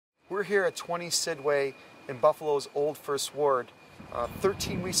We're here at 20 Sidway in Buffalo's Old First Ward.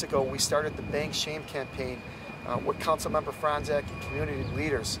 13 weeks ago, we started the Bank Shame campaign with Councilmember Franczak and community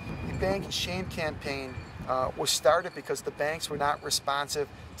leaders. The Bank Shame campaign was started because the banks were not responsive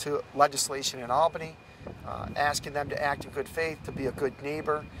to legislation in Albany, asking them to act in good faith, to be a good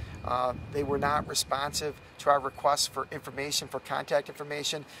neighbor. They were not responsive to our requests for information, for contact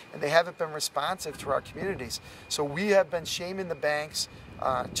information, and they haven't been responsive to our communities. So we have been shaming the banks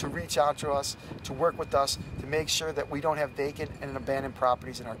to reach out to us, to work with us, to make sure that we don't have vacant and abandoned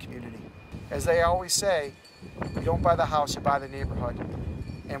properties in our community. As they always say, you don't buy the house, you buy the neighborhood.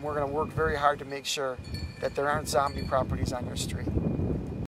 And we're going to work very hard to make sure that there aren't zombie properties on your street.